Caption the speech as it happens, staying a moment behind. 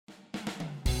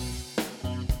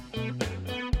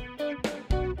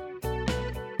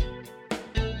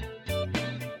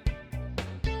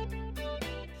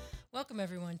Welcome,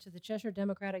 everyone, to the Cheshire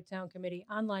Democratic Town Committee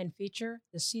online feature,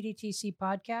 the CDTC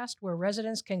podcast, where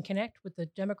residents can connect with the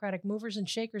Democratic movers and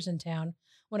shakers in town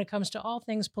when it comes to all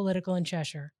things political in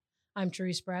Cheshire. I'm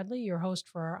Therese Bradley, your host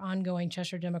for our ongoing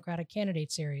Cheshire Democratic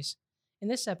Candidate Series. In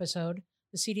this episode,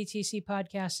 the CDTC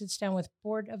podcast sits down with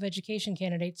Board of Education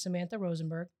candidate Samantha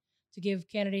Rosenberg to give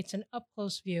candidates an up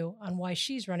close view on why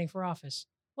she's running for office.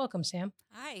 Welcome, Sam.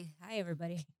 Hi,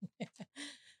 everybody.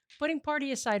 Putting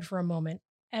party aside for a moment,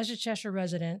 as a Cheshire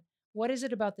resident, what is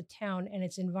it about the town and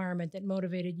its environment that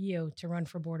motivated you to run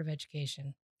for Board of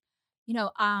Education? You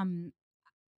know,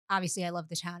 obviously, I love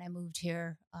the town. I moved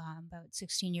here about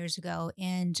 16 years ago,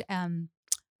 and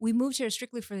we moved here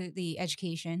strictly for the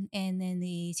education. And then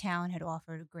the town had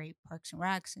offered great parks and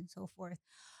recs and so forth.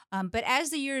 But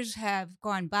as the years have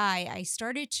gone by, I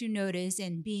started to notice,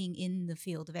 and being in the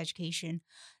field of education,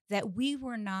 that we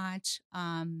were not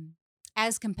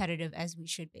as competitive as we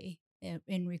should be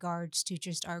in regards to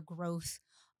just our growth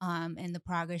and the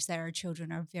progress that our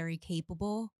children are very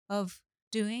capable of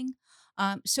doing.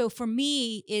 So for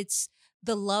me, it's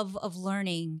the love of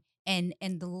learning and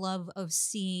the love of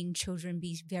seeing children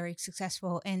be very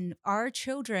successful. And our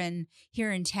children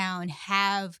here in town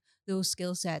have those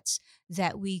skill sets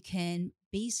that we can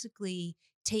basically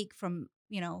take from,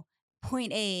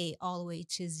 point A all the way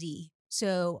to Z.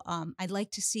 So I'd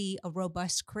like to see a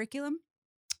robust curriculum,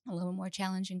 a little more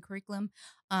challenging curriculum.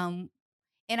 Um,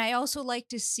 and I also like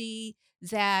to see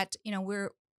that, we're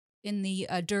in the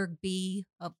Derg B,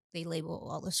 they label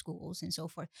all the schools and so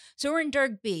forth. So we're in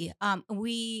Derg B.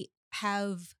 We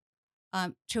have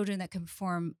children that can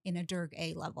perform in a Derg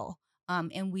A level.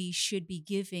 And we should be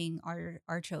giving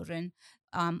our children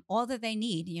all that they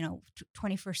need,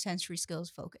 21st century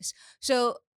skills focus.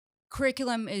 So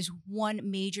curriculum is one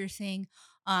major thing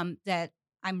that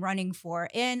I'm running for.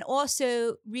 And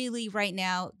also really right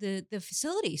now, the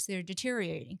facilities, they're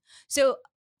deteriorating. So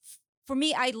for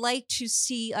me, I'd like to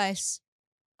see us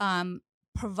um,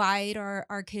 provide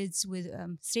our kids with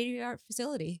state of the art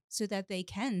facility so that they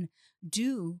can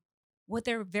do what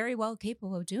they're very well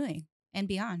capable of doing and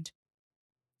beyond.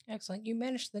 Excellent. You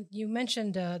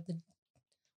mentioned the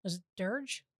was it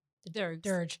Dirge? The Dergs,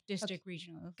 Dirge. Okay, district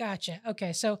regional. gotcha.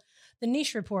 Okay, so the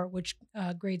niche report, which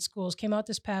grades schools, came out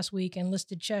this past week and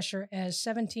listed Cheshire as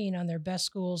 17 on their best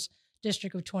schools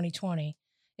district of 2020.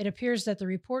 It appears that the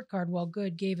report card, while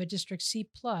good, gave a district C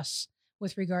plus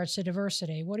with regards to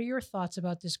diversity. What are your thoughts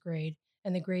about this grade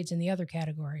and the grades in the other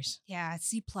categories? Yeah,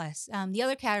 C plus. The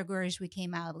other categories we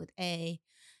came out with A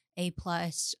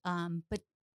plus, but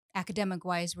academic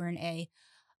wise we're an A.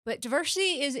 But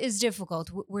diversity is difficult.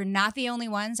 We're not the only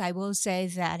ones, I will say,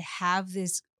 that have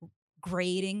this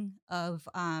grading of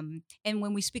and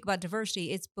when we speak about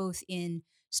diversity, it's both in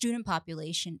student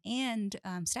population and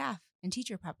staff and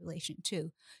teacher population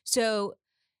too. So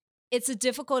it's a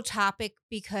difficult topic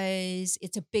because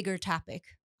it's a bigger topic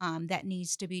that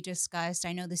needs to be discussed.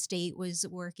 I know the state was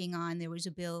working on, there was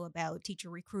a bill about teacher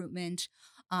recruitment,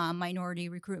 minority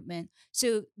recruitment.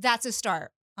 So that's a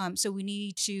start. So we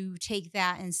need to take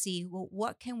that and see, well,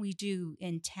 what can we do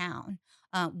in town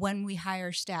when we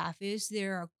hire staff? Is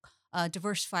there a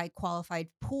diversified, qualified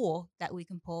pool that we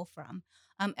can pull from?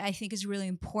 I think it's really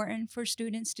important for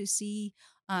students to see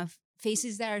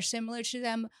faces that are similar to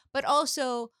them, but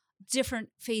also different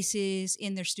faces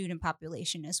in their student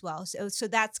population as well. So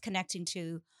that's connecting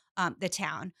to the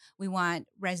town. We want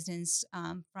residents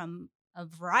from a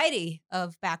variety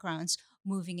of backgrounds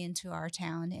moving into our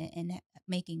town and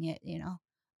making it,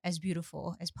 as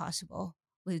beautiful as possible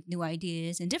with new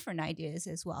ideas and different ideas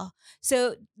as well.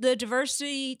 So the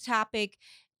diversity topic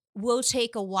will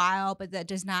take a while, but that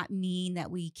does not mean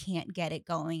that we can't get it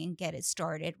going and get it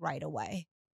started right away.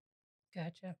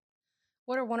 Gotcha.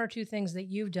 What are one or two things that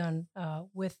you've done or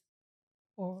with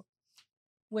or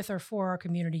for our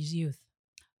community's youth?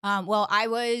 Well, I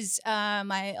was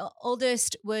my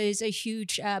oldest was a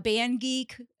huge band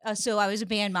geek, so I was a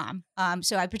band mom.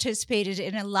 So I participated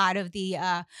in a lot of the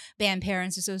band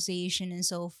parents association and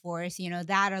so forth.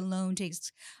 That alone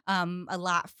takes a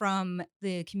lot from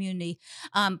the community.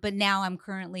 But now I'm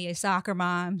currently a soccer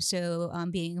mom, so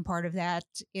being a part of that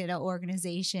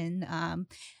organization.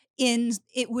 In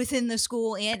it within the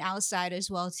school and outside as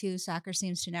well too. Soccer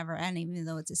seems to never end, even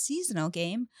though it's a seasonal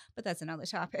game, but that's another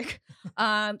topic.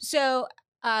 So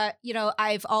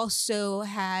I've also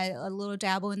had a little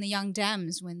dabble in the Young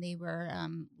Dems when they were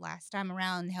last time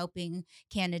around helping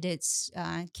candidates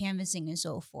canvassing and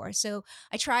so forth. So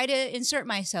I try to insert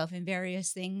myself in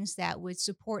various things that would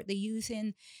support the youth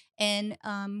and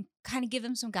kind of give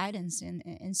them some guidance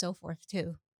and so forth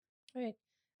too. Right.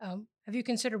 Have you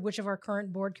considered which of our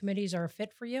current board committees are a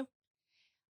fit for you?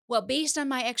 Well, based on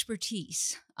my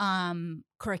expertise,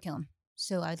 curriculum.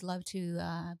 So I'd love to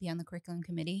be on the curriculum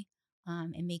committee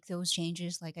and make those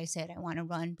changes. Like I said, I want to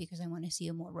run because I want to see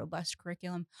a more robust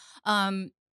curriculum.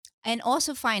 Um, and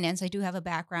also finance. I do have a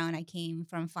background. I came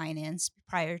from finance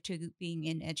prior to being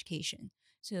in education.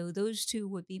 So those two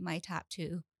would be my top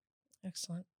two.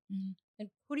 Excellent. Mhm. And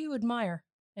who do you admire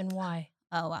and why?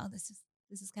 Oh wow, this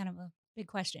is kind of a big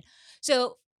question.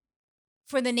 So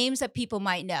for the names that people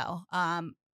might know,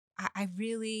 I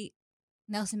really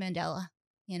Nelson Mandela,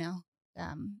 you know,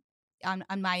 um, on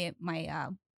my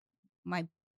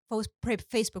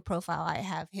Facebook profile, I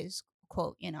have his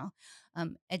quote,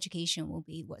 education will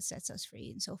be what sets us free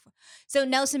and so forth. So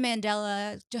Nelson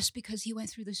Mandela, just because he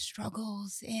went through the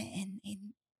struggles and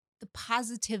the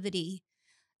positivity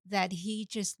that he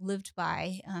just lived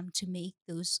by to make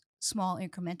those small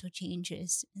incremental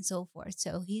changes and so forth.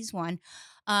 So he's one.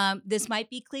 This might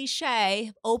be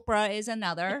cliche. Oprah is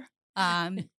another.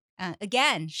 Um,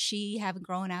 again, she having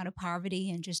grown out of poverty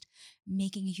and just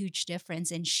making a huge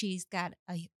difference, and she's got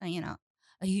a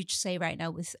huge say right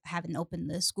now with having opened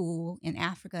the school in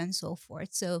Africa and so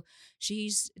forth. So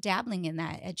she's dabbling in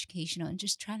that educational and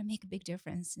just trying to make a big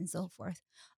difference and so forth.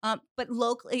 But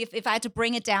locally, if I had to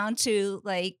bring it down to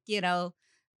like,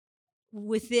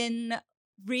 within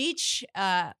reach,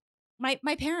 my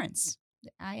parents,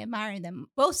 I admire them,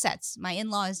 both sets, my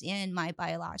in-laws and my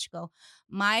biological.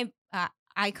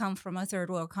 I come from a third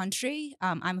world country.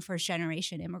 I'm a first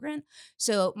generation immigrant.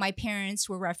 So my parents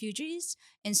were refugees.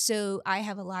 And so I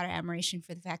have a lot of admiration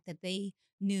for the fact that they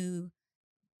knew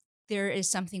there is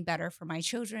something better for my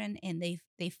children, and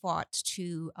they fought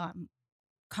to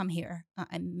come here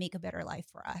and make a better life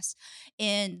for us.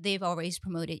 And they've always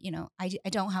promoted, I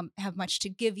don't have much to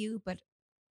give you, but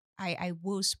I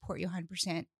will support you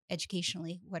 100%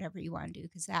 educationally, whatever you want to do,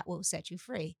 because that will set you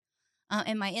free.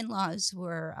 And my in-laws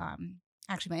were,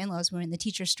 actually, my in-laws were in the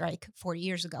teacher strike 40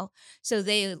 years ago. So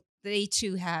they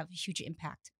too have a huge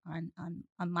impact on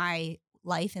my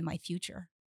life and my future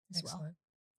as well. Excellent.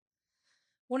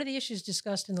 One of the issues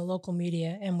discussed in the local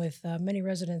media and with many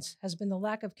residents has been the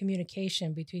lack of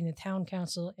communication between the town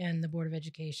council and the Board of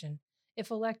Education.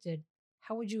 If elected,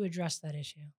 how would you address that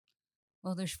issue?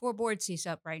 Well, there's 4 board seats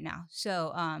up right now.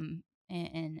 So, town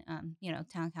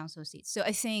council seats. So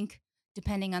I think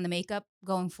depending on the makeup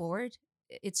going forward,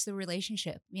 it's the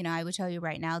relationship. I would tell you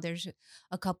right now, there's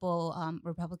a couple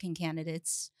Republican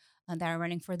candidates that are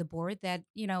running for the board that,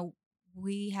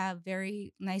 we have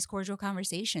very nice, cordial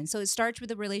conversations. So it starts with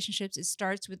the relationships. It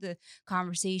starts with the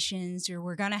conversations, or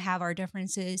we're going to have our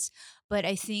differences. But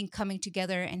I think coming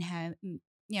together and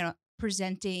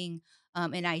presenting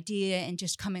an idea and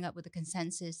just coming up with a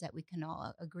consensus that we can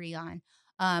all agree on.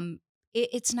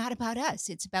 It's not about us,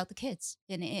 it's about the kids,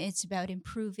 and it's about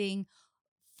improving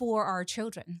for our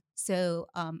children. So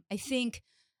I think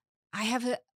I have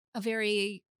a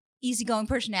very easygoing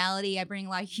personality. I bring a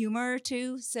lot of humor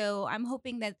too. So I'm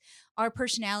hoping that our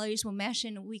personalities will mesh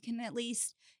and we can at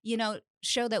least,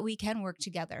 show that we can work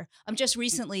together. Just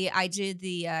recently, I did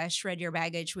the Shred Your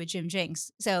Baggage with Jim Jinks.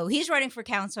 So he's running for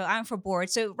council, I'm for board.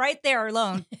 So right there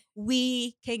alone,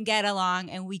 we can get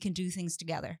along and we can do things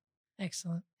together.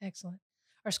 Excellent. Excellent.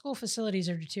 Our school facilities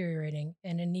are deteriorating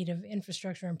and in need of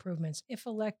infrastructure improvements. If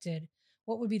elected,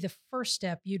 what would be the first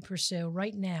step you'd pursue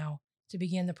right now to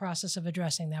begin the process of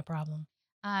addressing that problem?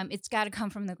 It's got to come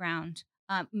from the ground,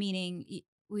 meaning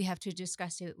we have to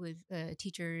discuss it with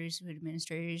teachers, with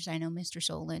administrators. I know Mr.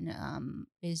 Solon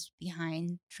is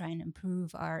behind trying to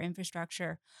improve our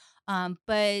infrastructure,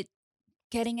 but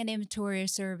getting an inventory or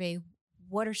survey.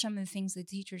 What are some of the things that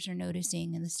teachers are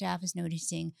noticing and the staff is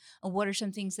noticing? And what are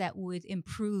some things that would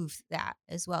improve that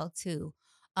as well too?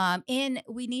 And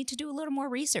we need to do a little more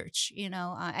research.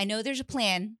 I know there's a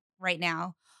plan right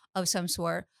now of some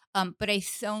sort, but I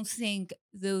don't think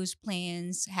those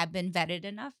plans have been vetted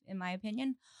enough, in my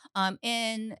opinion,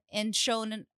 and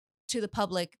shown to the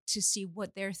public to see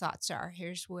what their thoughts are.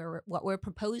 Here's what we're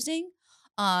proposing,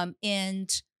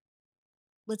 and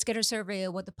let's get a survey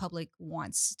of what the public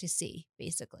wants to see,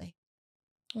 basically.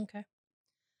 Okay.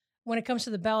 When it comes to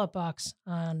the ballot box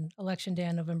on Election Day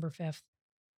on November 5th,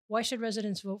 why should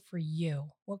residents vote for you?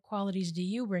 What qualities do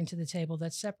you bring to the table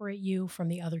that separate you from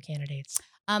the other candidates?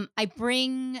 I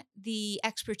bring the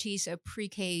expertise of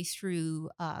pre-K through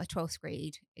 12th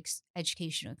grade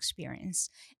educational experience.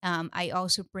 I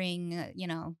also bring,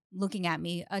 looking at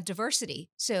me, a diversity.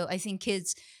 So I think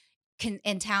kids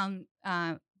and town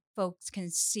folks can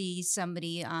see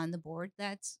somebody on the board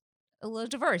that's a little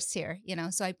diverse here,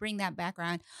 So I bring that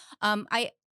background.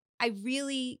 I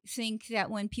really think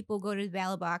that when people go to the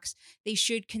ballot box, they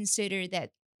should consider that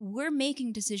we're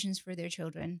making decisions for their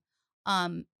children,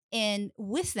 and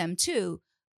with them too,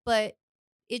 but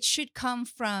it should come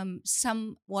from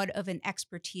somewhat of an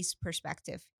expertise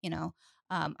perspective.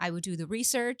 I would do the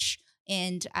research,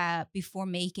 and before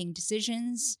making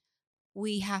decisions,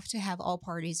 we have to have all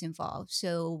parties involved.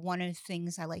 So one of the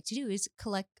things I like to do is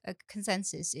collect a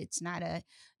consensus. It's not a,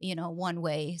 one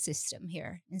way system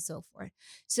here and so forth.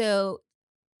 So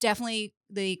definitely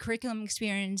the curriculum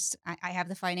experience. I have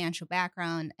the financial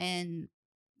background and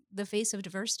the face of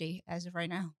diversity as of right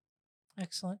now.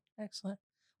 Excellent. Excellent.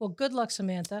 Well, good luck,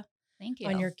 Samantha, Thank you.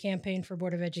 on your campaign for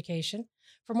Board of Education.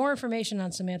 For more information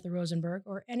on Samantha Rosenberg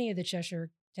or any of the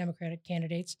Cheshire Democratic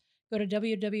candidates, go to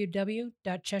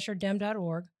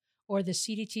www.cheshiredem.org or the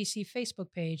CDTC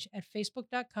Facebook page at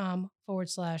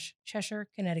facebook.com/Cheshire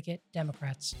Connecticut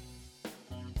Democrats.